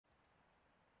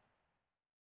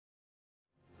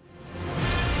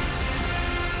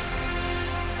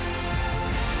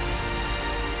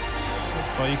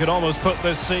Well, you could almost put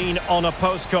this scene on a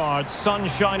postcard. Sun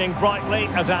shining brightly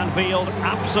at Anfield.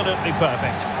 Absolutely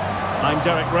perfect. I'm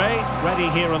Derek Ray, ready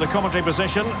here in the commentary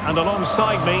position, and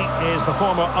alongside me is the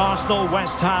former Arsenal,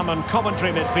 West Ham and Coventry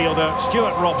midfielder,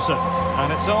 Stuart Robson.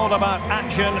 And it's all about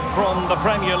action from the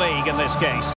Premier League in this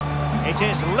case. It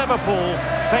is Liverpool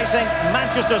facing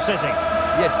Manchester City.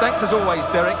 Yes, thanks as always,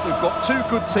 Derek. We've got two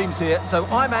good teams here, so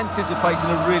I'm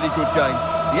anticipating a really good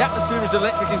game. The atmosphere is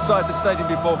electric inside the stadium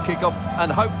before kick-off,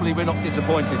 and hopefully we're not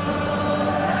disappointed.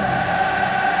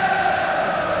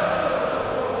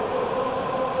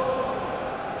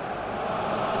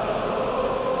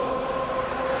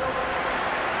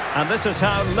 And this is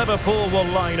how Liverpool will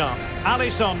line up.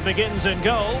 Alisson begins in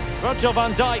goal. Virgil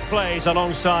van Dijk plays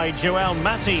alongside Joel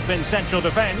Matip in central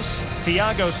defence.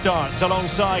 Thiago starts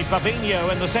alongside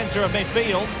Fabinho in the centre of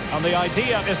midfield. And the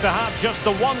idea is to have just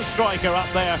the one striker up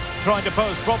there trying to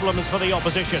pose problems for the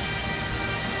opposition.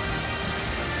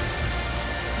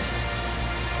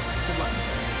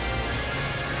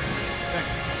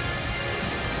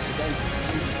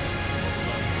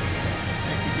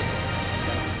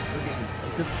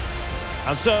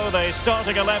 And so the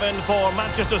starting 11 for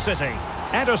Manchester City.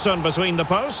 Ederson between the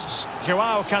posts.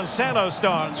 Joao Cancelo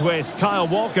starts with Kyle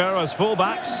Walker as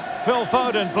fullbacks. Phil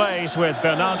Foden plays with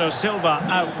Bernardo Silva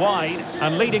out wide.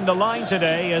 And leading the line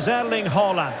today is Erling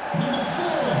Haaland.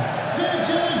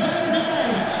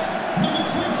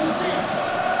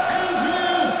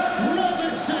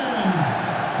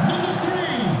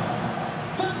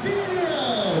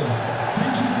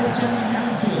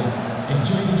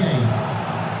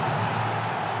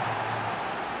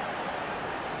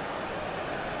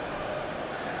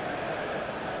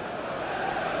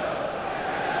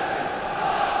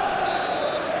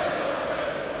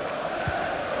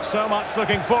 So much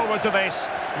looking forward to this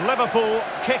Liverpool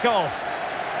kick-off.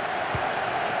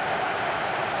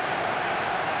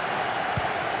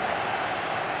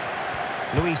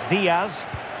 Luis Diaz.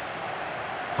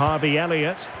 Harvey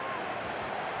Elliott.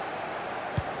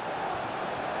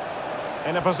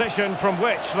 In a position from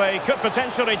which they could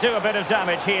potentially do a bit of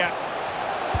damage here.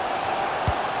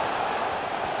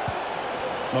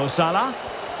 Mo Salah.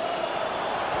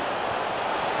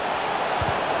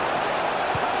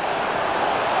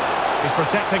 He's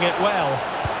protecting it well.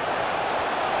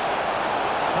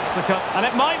 That's the cut, and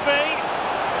it might be.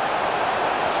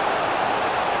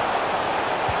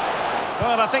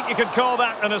 Well, I think you could call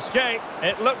that an escape.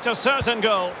 It looked a certain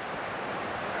goal.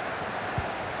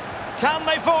 Can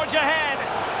they forge ahead?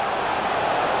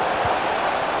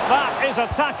 That is a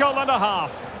tackle and a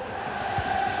half.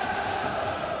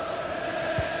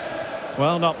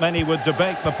 Well, not many would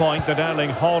debate the point that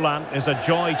Erling Haaland is a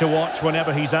joy to watch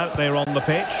whenever he's out there on the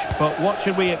pitch. But what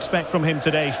should we expect from him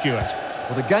today, Stuart?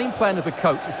 Well, the game plan of the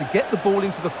coach is to get the ball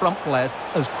into the front players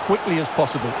as quickly as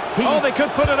possible. They could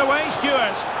put it away,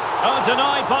 Stuart. Oh,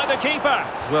 denied by the keeper.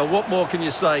 Well, what more can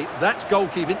you say? That's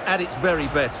goalkeeping at its very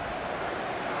best.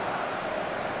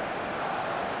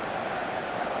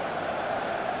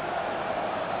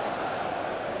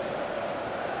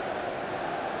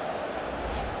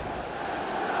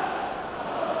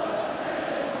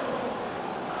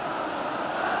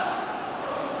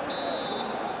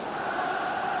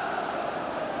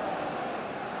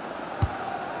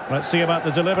 Let's see about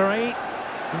the delivery.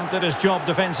 Did his job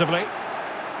defensively.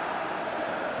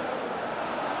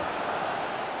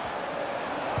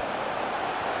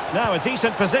 Now a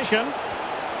decent position.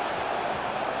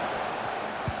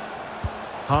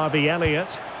 Harvey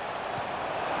Elliott.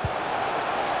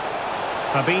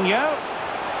 Fabinho.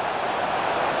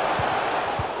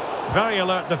 Very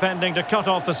alert defending to cut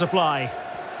off the supply.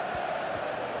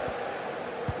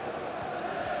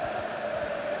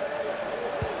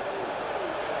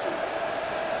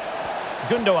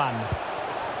 Gundogan.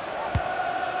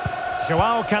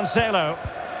 Joao Cancelo.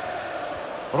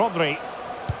 Rodri.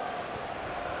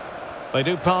 They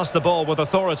do pass the ball with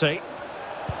authority.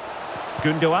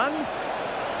 Gundogan.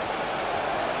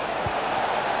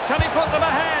 Can he put them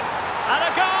ahead? And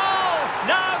a goal!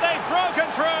 Now they've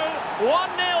broken through.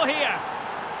 1-0 here.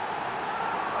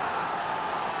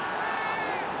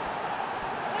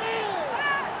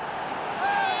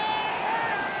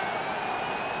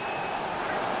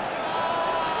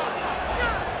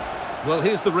 Well,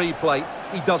 here's the replay.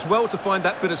 He does well to find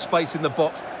that bit of space in the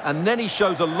box, and then he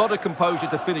shows a lot of composure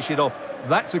to finish it off.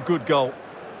 That's a good goal.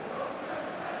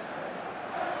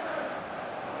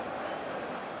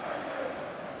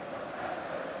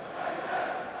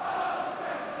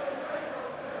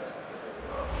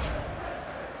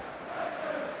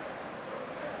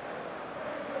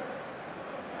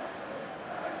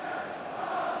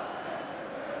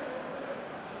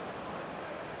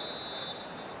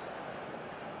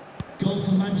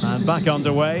 And back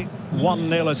underway,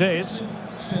 1-0 it is.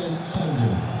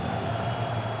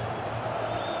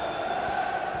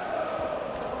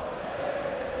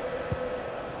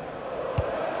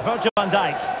 Virgil van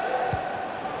Dijk.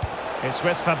 It's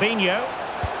with Fabinho.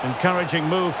 Encouraging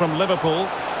move from Liverpool.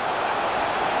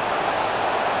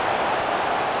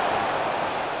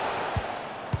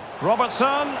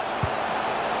 Robertson.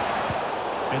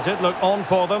 It did look on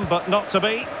for them, but not to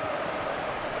be.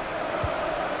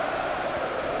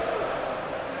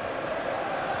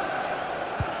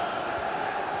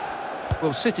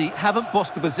 Well, City haven't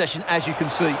bossed the possession, as you can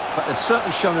see, but they've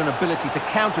certainly shown an ability to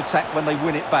counter-attack when they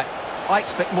win it back. I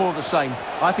expect more of the same.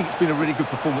 I think it's been a really good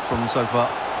performance from them so far.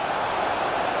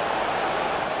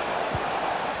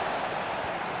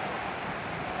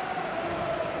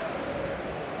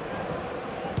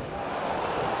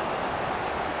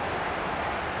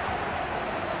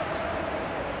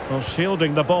 Well,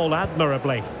 shielding the ball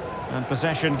admirably. And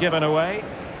possession given away.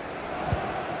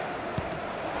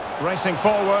 Racing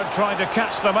forward, trying to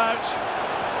catch them out.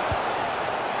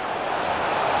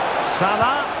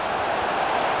 Salah.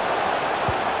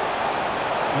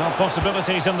 Well,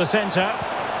 possibilities in the centre.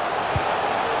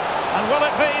 And will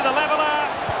it be the leveller?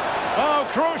 Oh,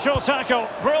 crucial tackle.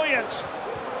 Brilliant.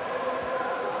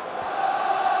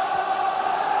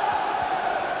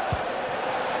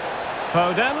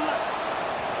 Foden.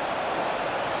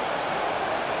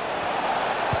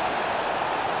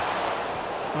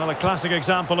 Well, a classic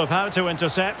example of how to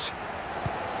intercept.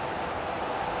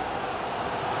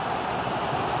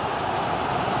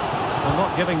 Well,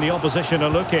 not giving the opposition a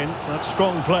look in. That's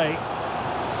strong play.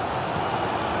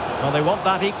 Well, they want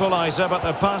that equaliser, but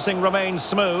the passing remains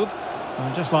smooth.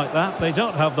 And just like that, they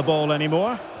don't have the ball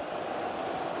anymore.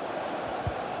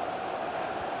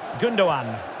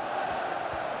 Gundogan.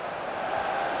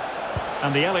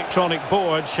 And the electronic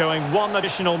board showing 1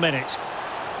 additional minute.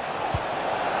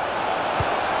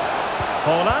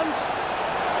 Holland.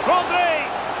 Rodri.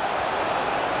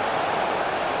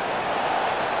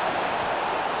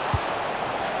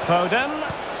 Foden.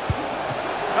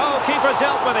 Oh, keeper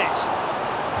dealt with it.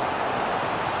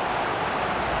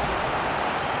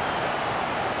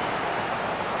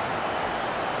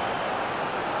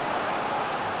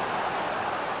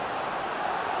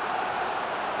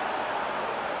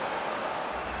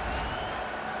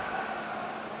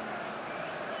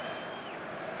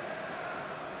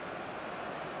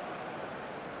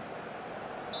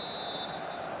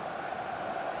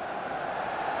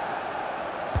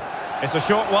 It's a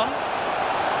short one.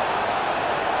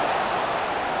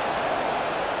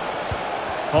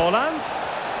 Holland.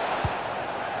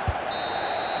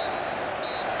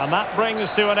 And that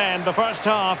brings to an end the first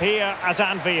half here at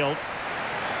Anfield.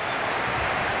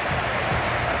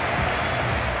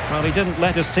 Well, he didn't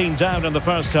let his team down in the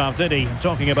first half, did he?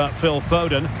 Talking about Phil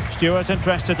Foden. Stuart,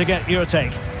 interested to get your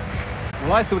take.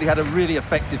 Well, I thought he had a really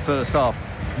effective first half.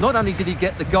 Not only did he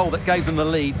get the goal that gave them the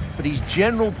lead, but his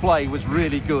general play was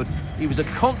really good. He was a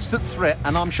constant threat,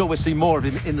 and I'm sure we'll see more of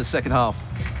him in the second half.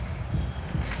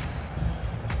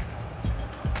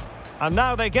 And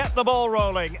now they get the ball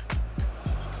rolling.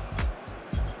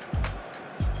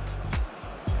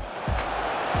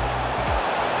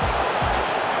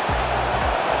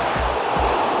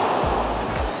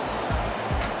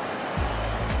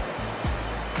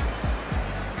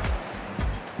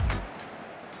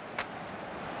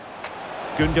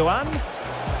 Gundogan.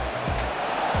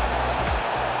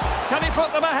 Can he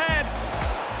put them ahead?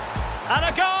 And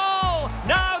a goal!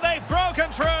 Now they've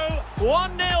broken through.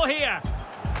 1-0 here.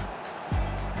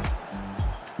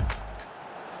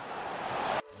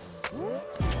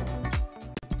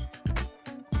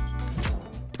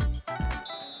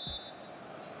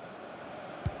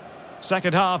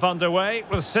 Second half underway,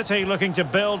 with City looking to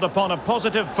build upon a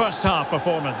positive first half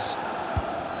performance.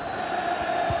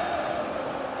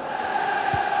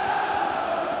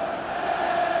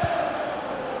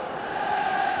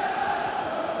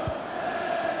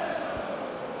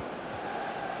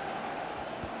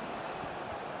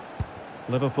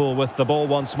 Liverpool with the ball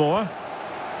once more.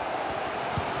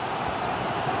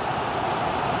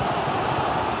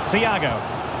 Thiago.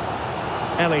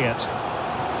 Elliott.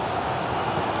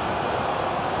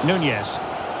 Nunez.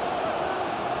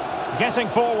 Getting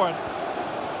forward.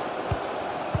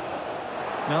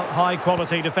 Well, high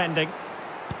quality defending.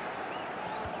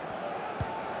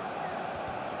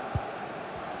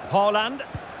 Holland.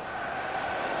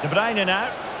 De Bruyne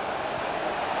now.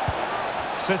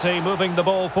 City moving the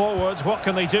ball forwards. What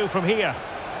can they do from here?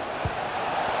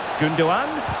 Gundogan.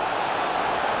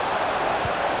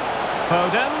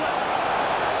 Foden.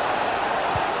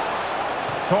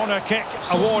 Corner kick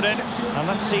awarded, and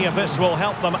let's see if this will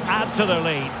help them add to their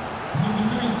lead.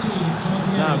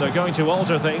 Now they're going to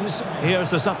alter things. Here's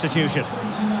the substitution.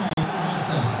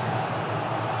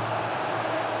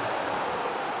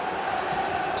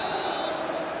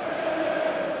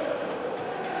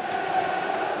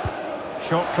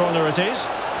 Short corner it is.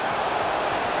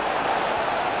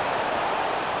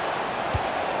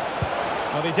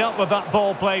 Well, he dealt with that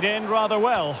ball played in rather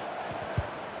well.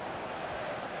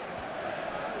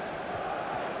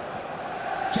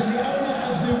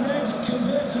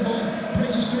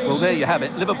 Well, there you have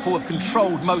it. Liverpool have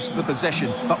controlled most of the possession,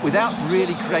 but without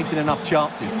really creating enough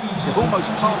chances. They've almost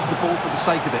passed the ball for the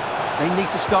sake of it. They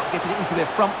need to start getting it into their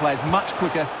front players much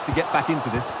quicker to get back into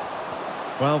this.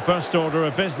 Well, first order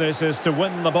of business is to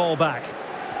win the ball back.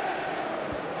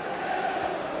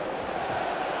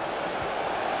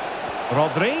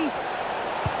 Rodri.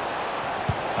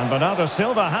 And Bernardo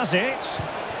Silva has it.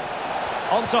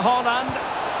 On to Haaland.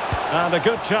 And a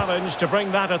good challenge to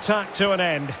bring that attack to an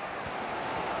end.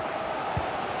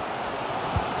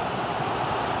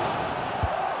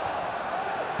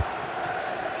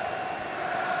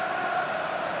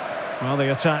 Well,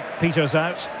 the attack peters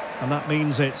out, and that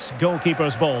means it's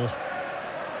goalkeeper's ball.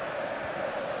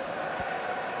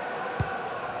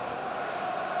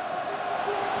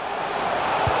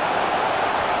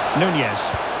 Nunez.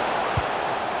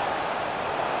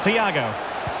 Thiago.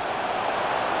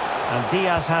 And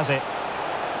Diaz has it.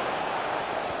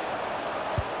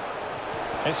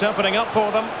 It's opening up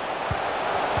for them.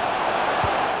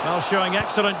 Well, showing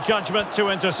excellent judgment to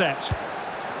intercept.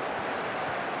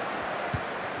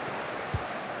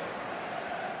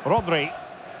 Rodri.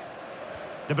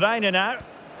 De Bruyne now.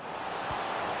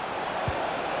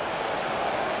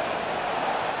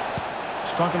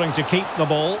 Struggling to keep the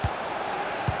ball.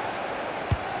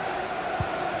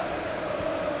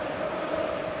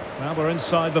 Well, we're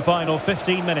inside the final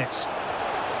 15 minutes.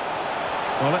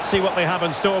 Well, let's see what they have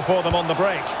in store for them on the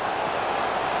break.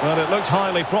 Well, it looked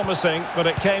highly promising, but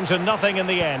it came to nothing in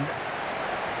the end.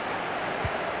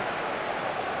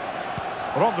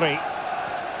 Rodri.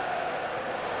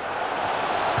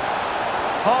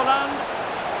 Haaland.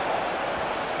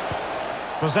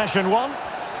 Possession one.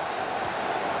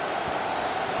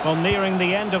 Well, nearing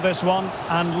the end of this one,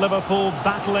 and Liverpool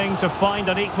battling to find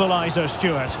an equaliser,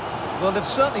 Stuart. Well, they've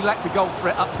certainly lacked a goal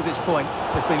threat up to this point.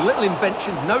 There's been little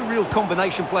invention, no real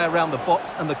combination play around the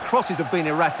box, and the crosses have been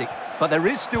erratic. But there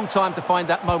is still time to find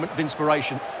that moment of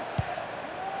inspiration.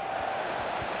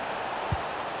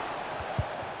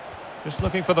 Just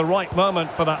looking for the right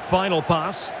moment for that final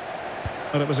pass.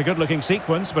 Well, it was a good-looking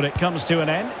sequence, but it comes to an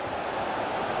end.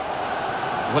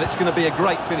 Well, it's going to be a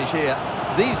great finish here.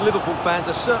 These Liverpool fans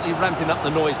are certainly ramping up the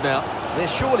noise now. They're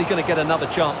surely going to get another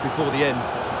chance before the end.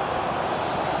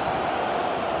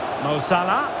 Mo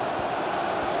Salah.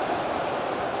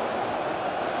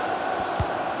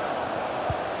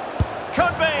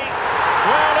 Could be.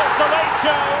 Well, it's the late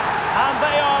show, and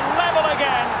they are level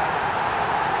again.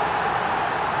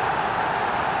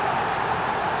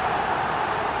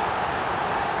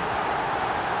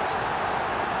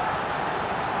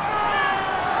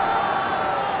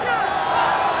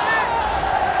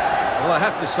 Well, I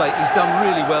have to say, he's done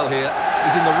really well here.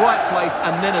 He's in the right place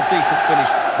and then a decent finish.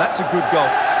 That's a good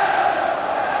goal.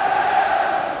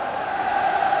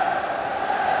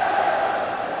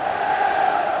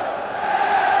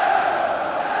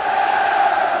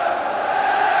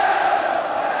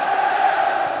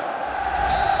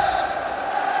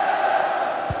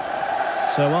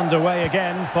 So underway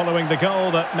again, following the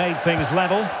goal that made things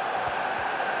level.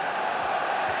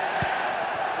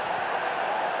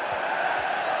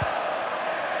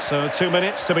 So 2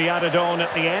 minutes to be added on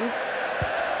at the end.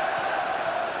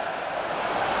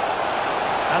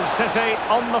 And City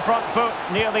on the front foot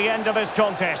near the end of this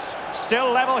contest.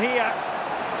 Still level here.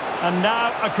 And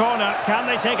now a corner. Can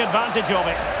they take advantage of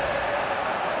it?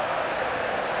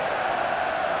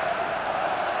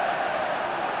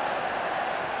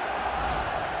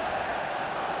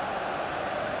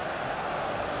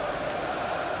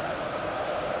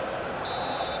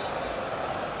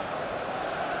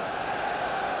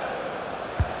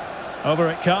 Over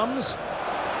it comes.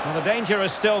 Well, the danger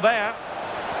is still there.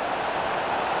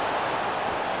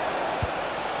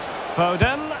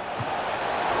 Foden.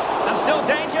 And still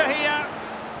danger here.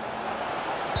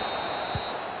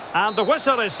 And the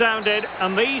whistle is sounded,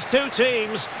 and these two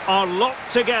teams are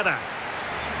locked together.